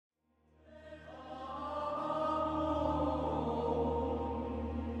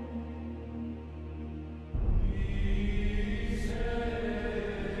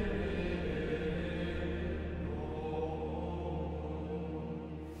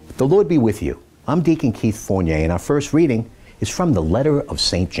The Lord be with you. I'm Deacon Keith Fournier, and our first reading is from the letter of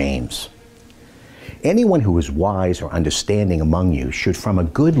St. James. Anyone who is wise or understanding among you should from a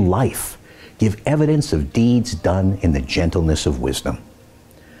good life give evidence of deeds done in the gentleness of wisdom.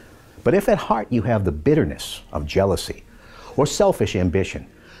 But if at heart you have the bitterness of jealousy or selfish ambition,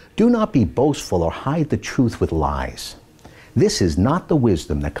 do not be boastful or hide the truth with lies. This is not the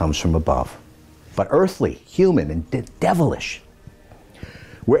wisdom that comes from above, but earthly, human, and devilish.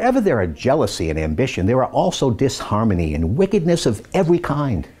 Wherever there are jealousy and ambition, there are also disharmony and wickedness of every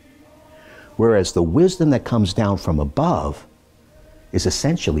kind. Whereas the wisdom that comes down from above is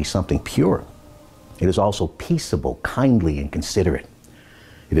essentially something pure. It is also peaceable, kindly, and considerate.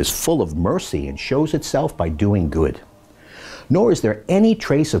 It is full of mercy and shows itself by doing good. Nor is there any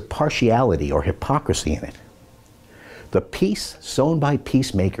trace of partiality or hypocrisy in it. The peace sown by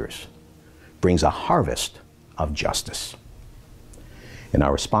peacemakers brings a harvest of justice. And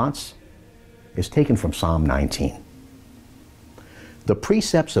our response is taken from Psalm 19. The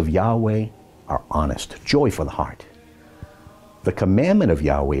precepts of Yahweh are honest, joy for the heart. The commandment of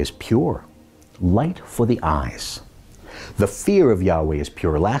Yahweh is pure, light for the eyes. The fear of Yahweh is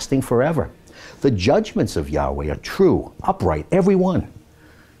pure, lasting forever. The judgments of Yahweh are true, upright, every one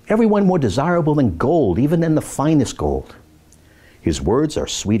more desirable than gold, even than the finest gold. His words are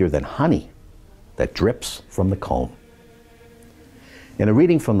sweeter than honey that drips from the comb. In a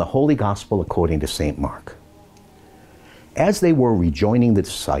reading from the Holy Gospel according to St. Mark. As they were rejoining the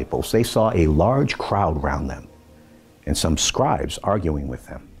disciples, they saw a large crowd round them, and some scribes arguing with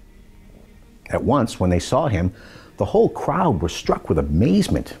them. At once, when they saw him, the whole crowd were struck with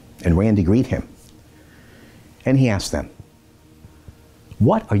amazement and ran to greet him. And he asked them,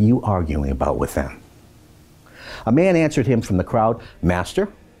 "What are you arguing about with them?" A man answered him from the crowd, "Master,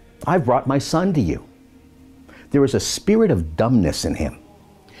 I've brought my son to you. There is a spirit of dumbness in him,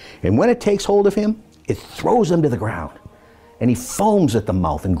 and when it takes hold of him, it throws him to the ground, and he foams at the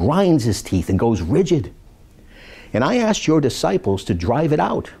mouth and grinds his teeth and goes rigid. And I asked your disciples to drive it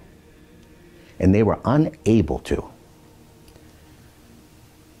out, and they were unable to."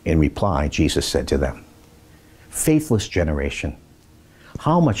 In reply, Jesus said to them, "Faithless generation,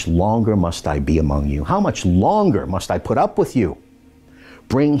 how much longer must I be among you? How much longer must I put up with you?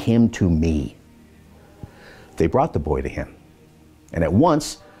 Bring him to me." They brought the boy to him, and at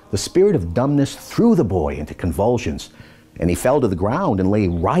once the spirit of dumbness threw the boy into convulsions, and he fell to the ground and lay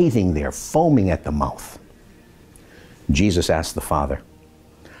writhing there, foaming at the mouth. Jesus asked the father,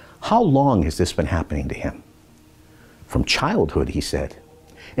 "How long has this been happening to him?" "From childhood," he said,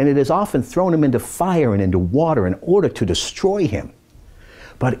 "and it has often thrown him into fire and into water in order to destroy him.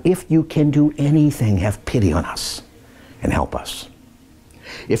 But if you can do anything, have pity on us and help us."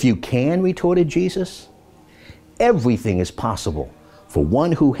 "If you can," retorted Jesus, "everything is possible for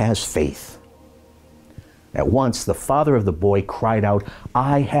one who has faith." At once the father of the boy cried out,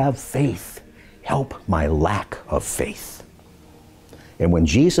 "I have faith. Help my lack of faith." And when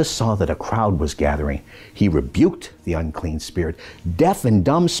Jesus saw that a crowd was gathering, he rebuked the unclean spirit. "Deaf and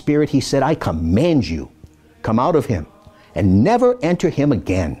dumb spirit," he said, "I command you, come out of him and never enter him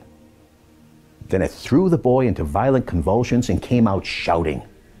again." Then it threw the boy into violent convulsions and came out shouting.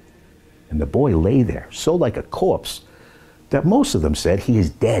 And the boy lay there, so like a corpse, that most of them said, "He is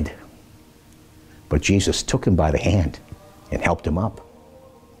dead." But Jesus took him by the hand and helped him up,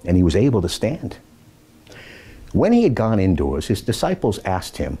 and he was able to stand. When he had gone indoors, his disciples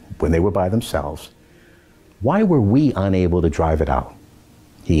asked him, when they were by themselves, "Why were we unable to drive it out?"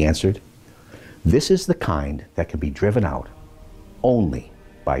 He answered, "This is the kind that can be driven out only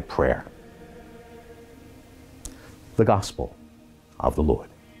by prayer." The Gospel of the Lord.